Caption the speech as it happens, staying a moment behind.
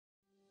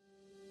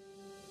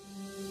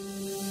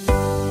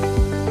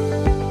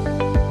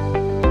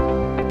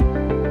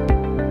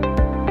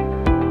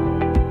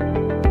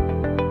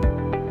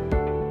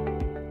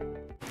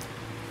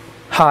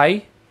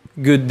Hi,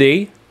 good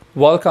day.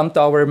 Welcome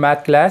to our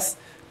math class.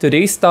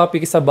 Today's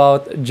topic is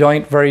about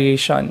joint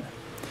variation.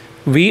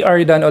 We are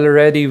done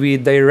already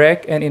with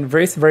direct and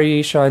inverse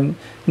variation.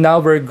 Now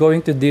we're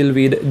going to deal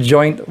with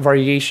joint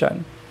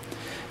variation.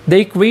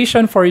 The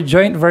equation for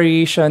joint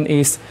variation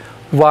is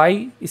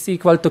y is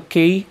equal to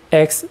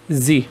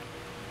kxz.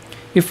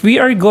 If we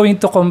are going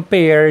to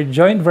compare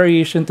joint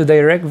variation to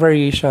direct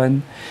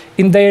variation,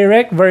 in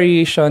direct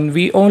variation,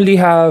 we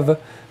only have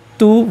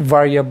two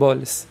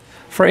variables.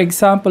 For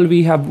example,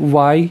 we have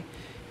y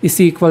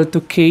is equal to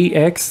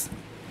kx.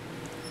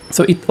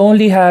 So it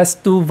only has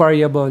two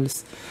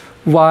variables,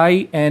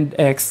 y and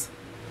x.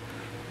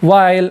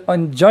 While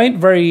on joint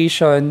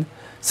variation,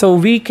 so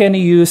we can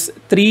use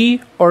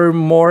three or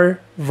more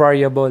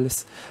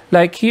variables.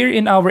 Like here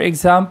in our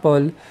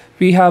example,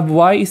 we have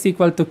y is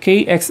equal to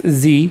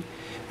kxz.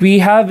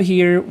 We have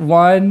here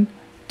 1,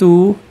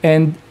 2,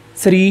 and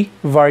 3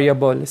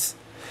 variables.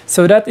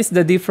 So that is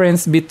the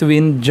difference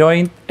between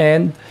joint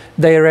and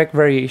direct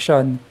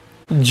variation.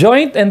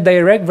 Joint and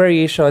direct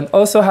variation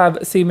also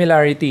have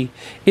similarity.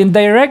 In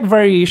direct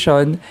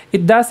variation,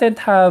 it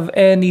doesn't have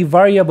any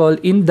variable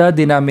in the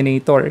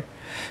denominator.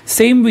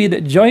 Same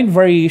with joint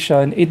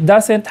variation, it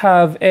doesn't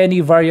have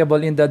any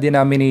variable in the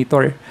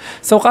denominator.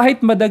 So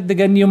kahit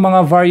madagdagan yung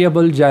mga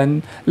variable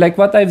dyan, like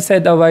what I've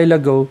said a while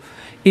ago,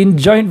 in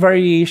joint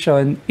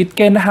variation, it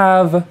can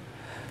have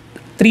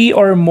 3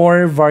 or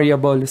more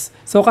variables.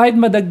 So kahit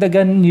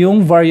madagdagan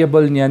yung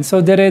variable niyan,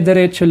 so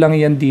dire-diretso lang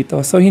yan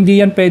dito. So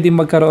hindi yan pwede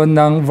magkaroon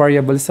ng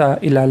variable sa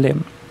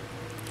ilalim.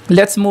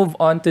 Let's move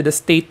on to the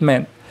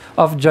statement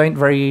of joint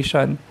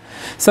variation.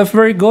 So if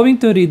we're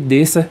going to read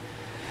this,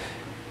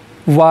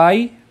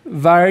 y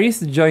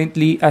varies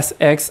jointly as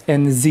x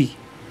and z.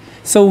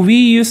 So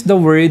we use the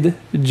word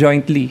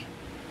jointly.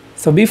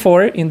 So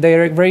before, in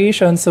direct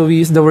variation, so we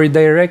use the word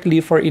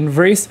directly. For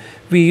inverse,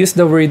 we use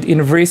the word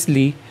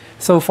inversely.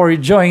 So for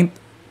joint,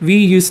 we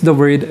use the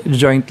word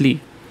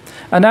jointly.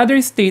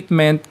 Another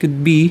statement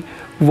could be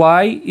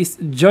y is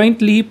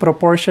jointly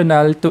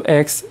proportional to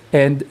x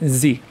and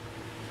z.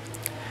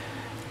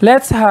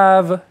 Let's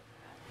have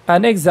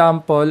an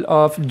example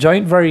of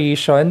joint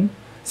variation.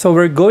 So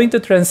we're going to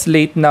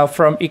translate now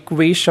from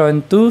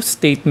equation to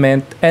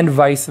statement and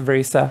vice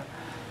versa.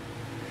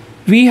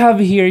 We have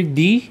here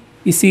d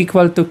is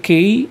equal to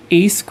k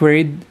a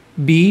squared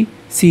b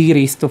c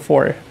raised to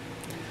 4.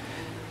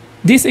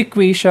 This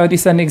equation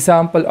is an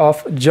example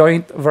of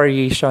joint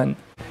variation.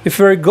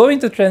 If we're going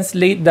to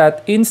translate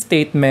that in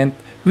statement,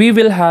 we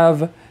will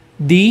have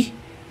d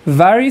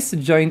varies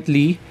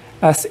jointly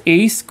as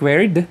a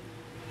squared,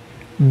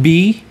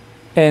 b,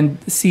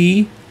 and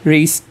c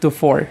raised to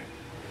 4.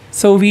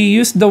 So we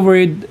use the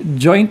word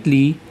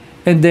jointly,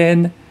 and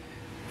then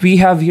we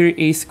have here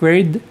a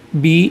squared,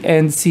 b,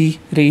 and c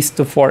raised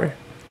to 4.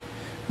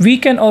 We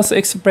can also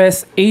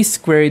express a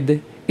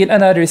squared in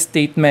another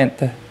statement.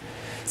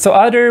 So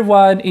other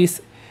one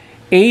is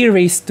a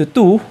raised to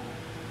 2,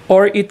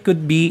 or it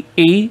could be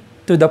a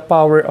to the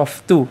power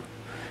of 2.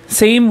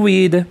 Same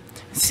with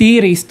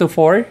c raised to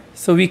 4.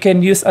 So we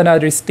can use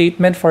another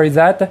statement for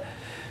that.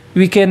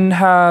 We can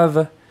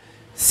have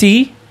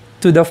c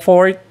to the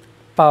 4th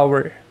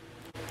power.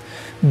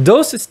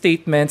 Those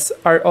statements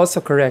are also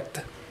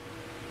correct.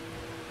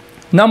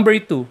 Number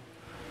 2.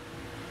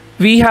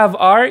 We have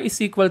r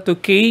is equal to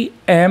k,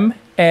 m,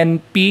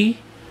 and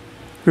p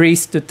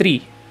raised to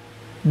 3.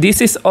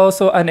 This is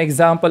also an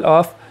example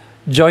of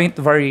joint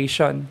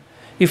variation.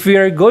 If we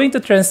are going to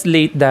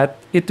translate that,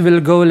 it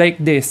will go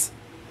like this.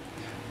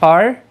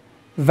 R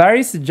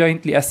varies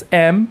jointly as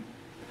m,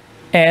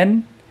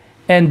 n,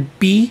 and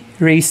p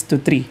raised to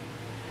 3.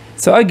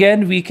 So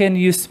again, we can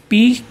use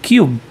p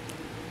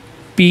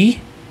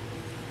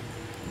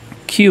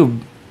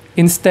cubed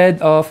instead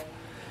of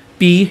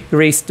p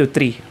raised to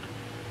 3.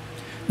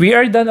 We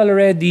are done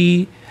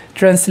already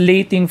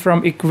translating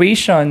from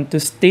equation to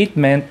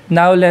statement.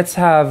 Now let's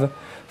have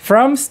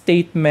from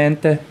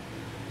statement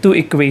to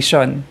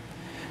equation.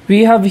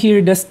 We have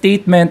here the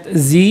statement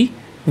z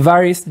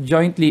varies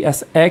jointly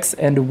as x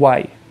and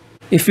y.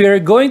 If we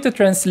are going to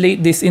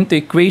translate this into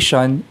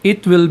equation,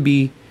 it will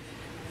be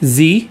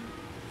z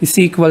is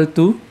equal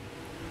to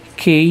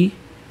k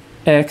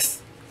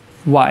x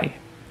y.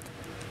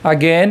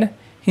 Again,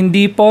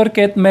 hindi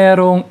porket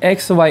merong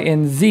x, y,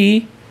 and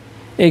z,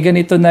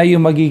 ganito na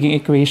yung magiging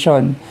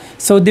equation.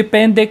 So,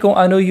 depende kung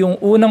ano yung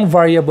unang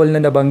variable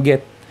na nabanggit.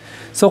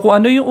 So, kung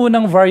ano yung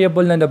unang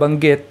variable na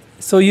nabanggit,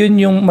 so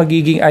yun yung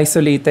magiging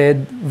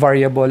isolated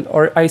variable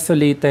or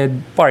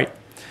isolated part.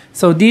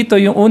 So, dito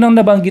yung unang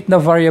nabanggit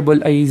na variable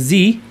ay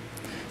z.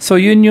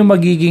 So, yun yung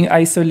magiging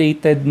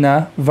isolated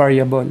na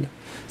variable.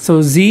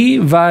 So,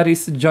 z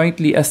varies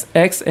jointly as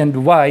x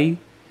and y.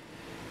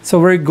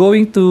 So, we're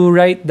going to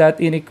write that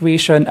in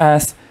equation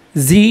as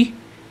z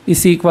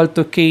is equal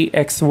to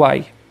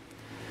kxy.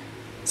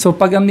 So,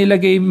 pag ang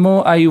nilagay mo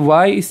ay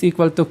y is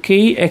equal to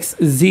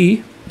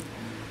kxz,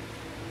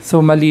 so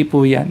mali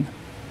po yan.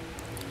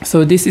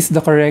 So, this is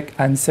the correct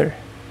answer.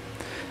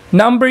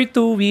 Number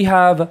 2, we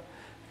have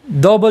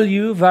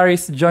W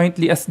varies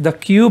jointly as the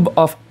cube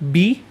of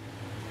B,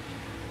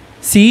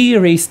 C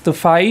raised to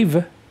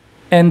 5,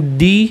 and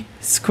D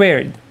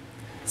squared.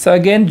 So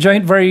again,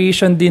 joint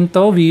variation din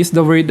to. We use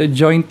the word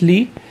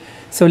jointly.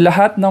 So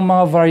lahat ng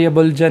mga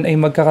variable dyan ay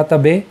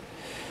magkakatabi.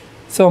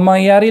 So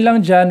mangyayari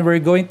lang dyan, we're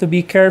going to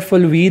be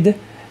careful with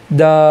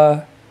the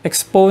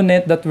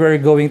exponent that we're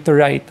going to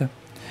write.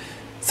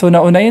 So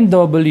nauna yung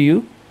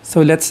W.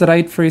 So let's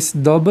write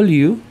first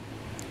W.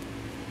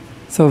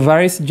 So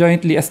varies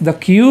jointly as the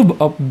cube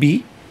of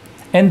B.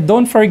 And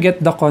don't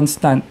forget the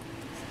constant.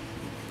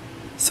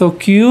 So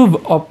cube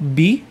of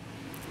B.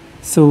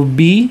 So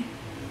B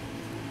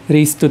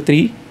raised to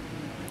 3.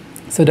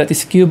 So that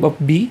is cube of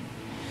B.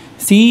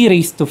 C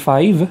raised to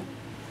 5.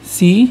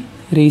 C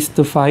raised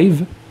to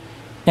 5.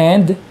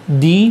 And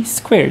D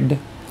squared.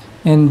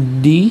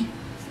 And D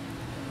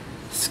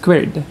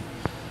squared.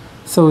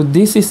 So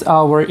this is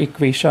our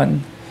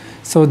equation.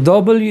 So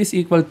W is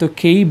equal to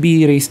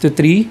KB raised to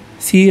 3,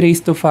 C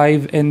raised to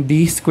 5, and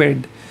D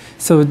squared.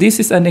 So this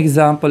is an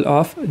example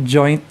of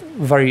joint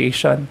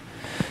variation.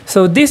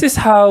 So this is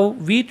how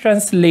we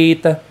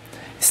translate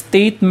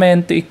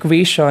statement to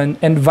equation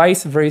and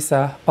vice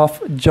versa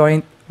of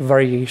joint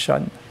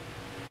variation.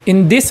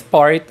 In this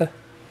part,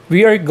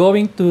 we are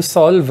going to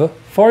solve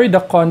for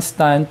the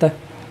constant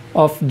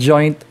of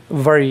joint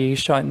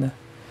variation.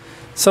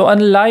 So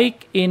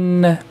unlike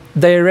in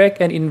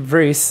direct and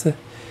inverse,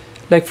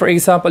 like for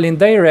example in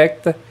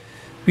direct,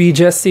 we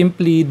just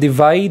simply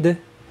divide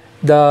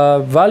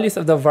the values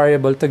of the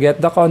variable to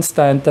get the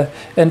constant,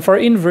 and for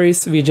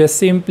inverse, we just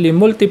simply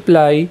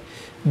multiply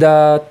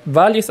the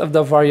values of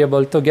the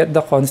variable to get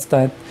the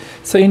constant.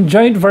 So in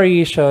joint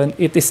variation,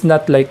 it is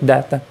not like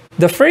that.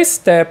 The first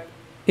step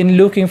in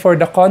looking for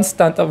the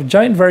constant of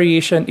joint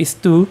variation is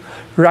to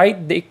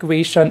write the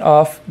equation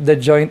of the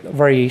joint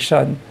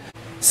variation.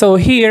 So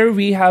here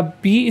we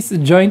have P is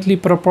jointly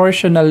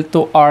proportional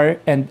to R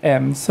and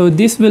M. So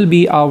this will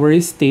be our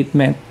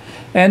statement.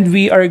 And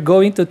we are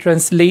going to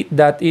translate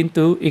that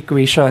into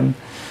equation.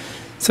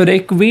 So the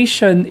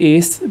equation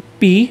is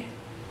P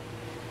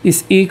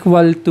is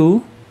equal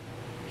to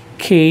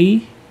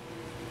K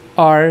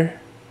R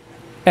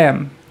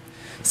M.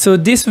 So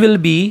this will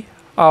be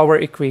our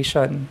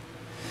equation.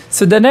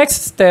 So the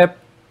next step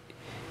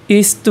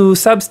is to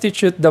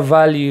substitute the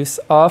values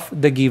of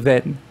the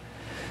given.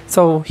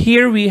 So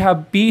here we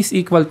have P is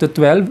equal to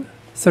 12.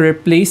 So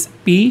replace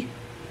P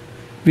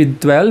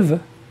with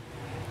 12.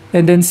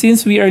 And then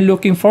since we are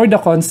looking for the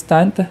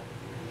constant,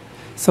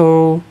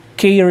 so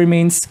K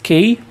remains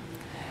K.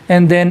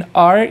 And then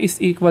R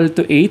is equal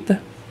to 8.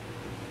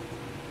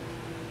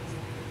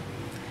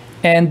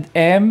 And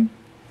M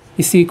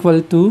is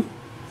equal to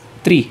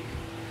 3.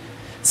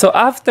 So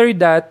after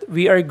that,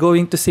 we are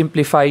going to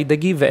simplify the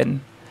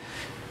given.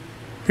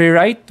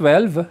 Rewrite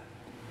 12.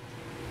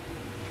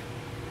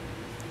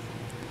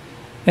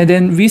 And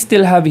then we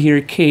still have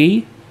here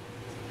K.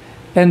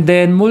 And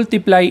then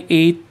multiply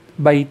 8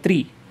 by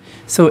 3.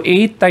 So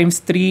 8 times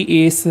 3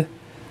 is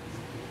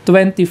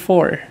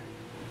 24.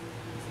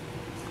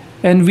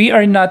 And we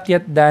are not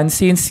yet done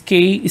since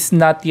K is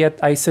not yet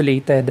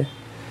isolated.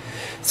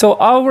 So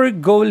our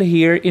goal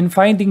here in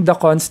finding the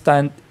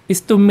constant is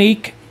to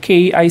make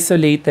K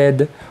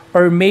isolated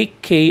or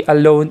make K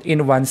alone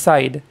in one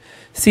side.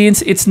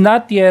 Since it's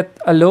not yet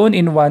alone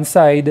in one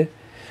side,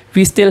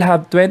 we still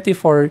have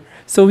 24.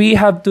 So we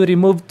have to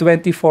remove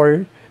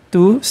 24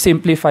 to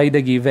simplify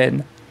the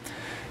given.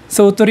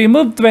 So to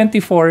remove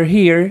 24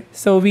 here,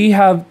 so we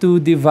have to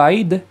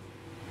divide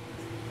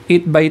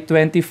it by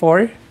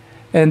 24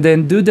 and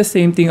then do the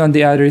same thing on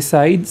the other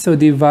side. So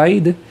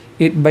divide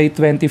it by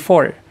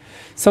 24.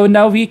 So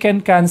now we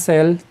can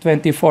cancel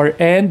 24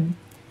 and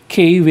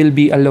K will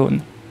be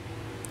alone.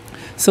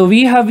 So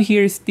we have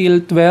here still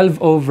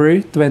 12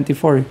 over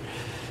 24.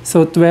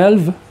 So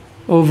 12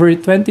 over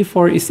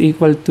 24 is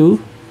equal to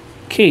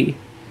K.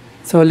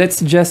 So let's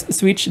just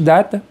switch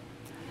that.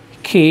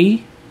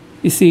 K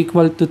is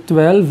equal to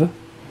 12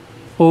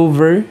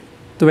 over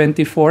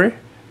 24.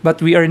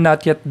 But we are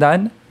not yet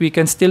done. We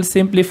can still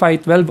simplify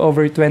 12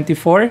 over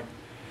 24.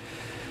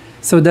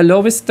 So the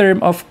lowest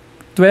term of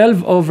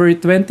 12 over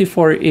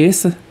 24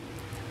 is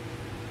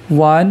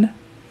 1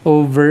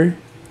 over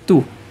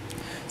 2.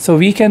 So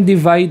we can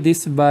divide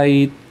this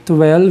by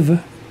 12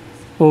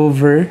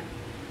 over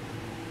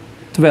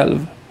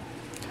 12.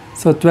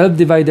 So 12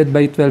 divided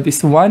by 12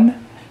 is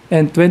 1.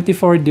 And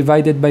 24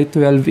 divided by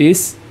 12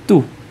 is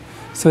 2.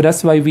 So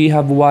that's why we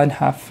have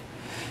 1/2.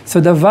 So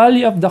the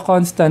value of the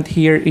constant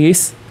here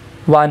is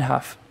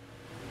 1/2.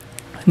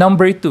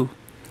 Number 2.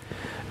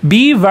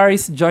 B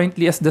varies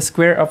jointly as the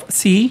square of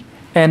C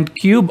and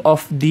cube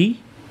of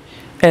D.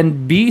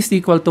 And B is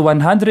equal to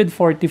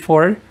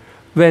 144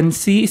 when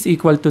C is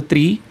equal to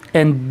 3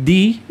 and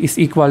D is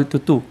equal to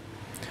 2.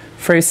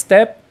 First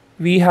step,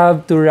 we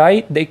have to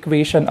write the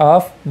equation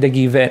of the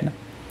given.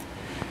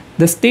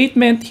 The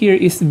statement here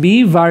is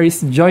B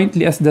varies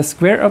jointly as the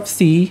square of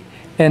C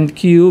and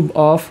cube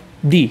of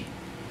D.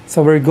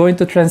 So we're going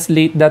to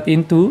translate that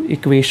into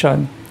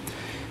equation.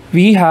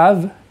 We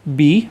have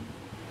B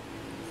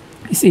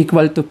is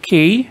equal to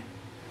k.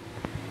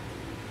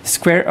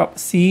 Square of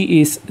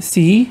c is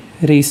c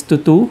raised to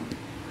 2.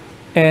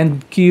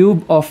 And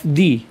cube of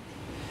d.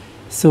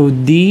 So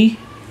d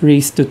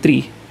raised to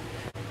 3.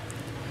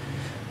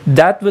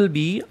 That will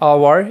be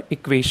our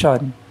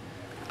equation.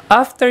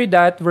 After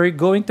that, we're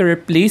going to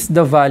replace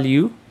the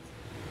value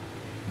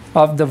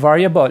of the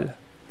variable.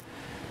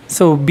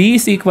 So b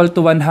is equal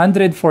to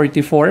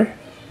 144.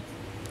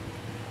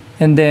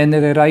 And then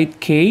rewrite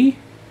k.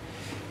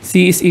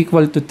 C is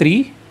equal to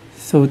 3.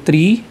 So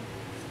 3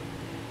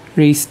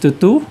 raised to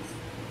 2.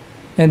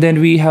 And then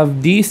we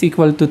have d is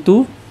equal to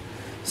 2.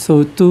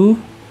 So 2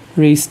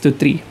 raised to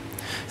 3.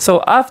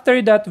 So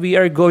after that, we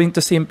are going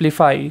to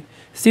simplify.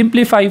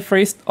 Simplify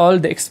first all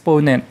the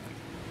exponent.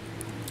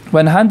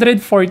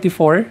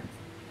 144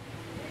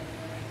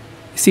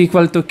 is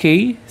equal to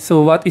k.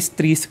 So what is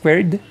 3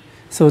 squared?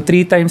 So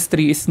 3 times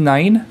 3 is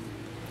 9.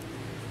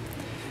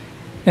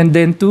 And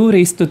then 2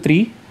 raised to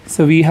 3.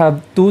 So we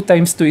have 2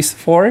 times 2 is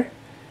 4.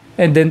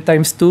 And then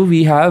times 2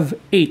 we have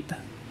 8.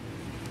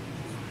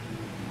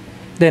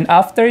 Then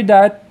after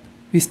that,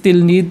 we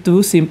still need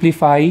to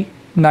simplify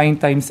 9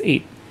 times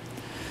 8.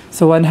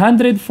 So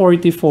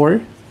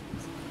 144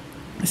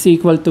 is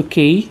equal to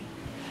k.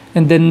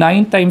 And then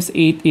 9 times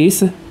 8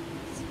 is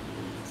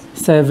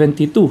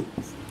 72.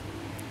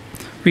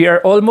 We are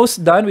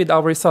almost done with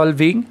our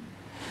solving.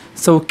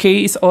 So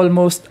k is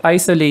almost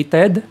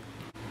isolated.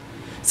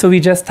 So we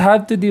just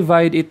have to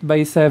divide it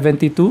by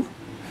 72.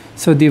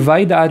 So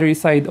divide the other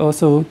side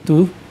also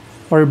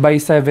by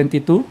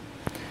 72.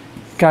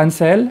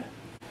 Cancel.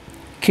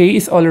 K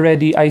is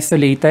already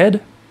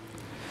isolated.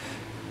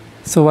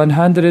 So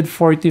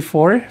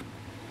 144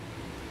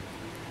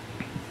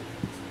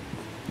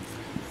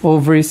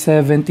 over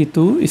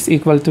 72 is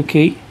equal to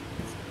k.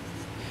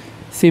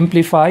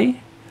 Simplify.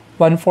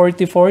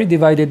 144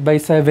 divided by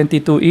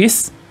 72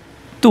 is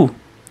 2.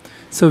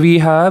 So we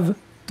have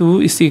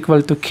 2 is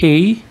equal to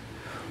k,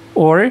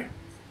 or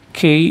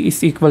k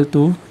is equal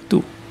to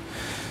 2.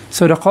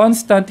 So the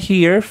constant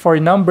here for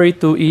number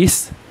 2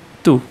 is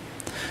 2.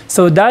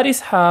 So that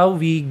is how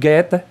we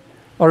get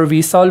or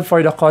we solve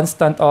for the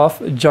constant of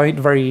joint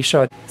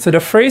variation. So the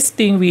first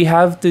thing we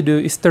have to do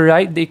is to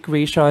write the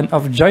equation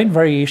of joint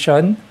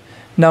variation.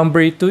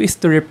 Number 2 is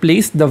to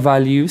replace the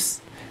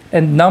values.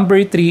 And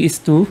number 3 is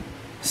to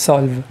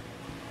solve.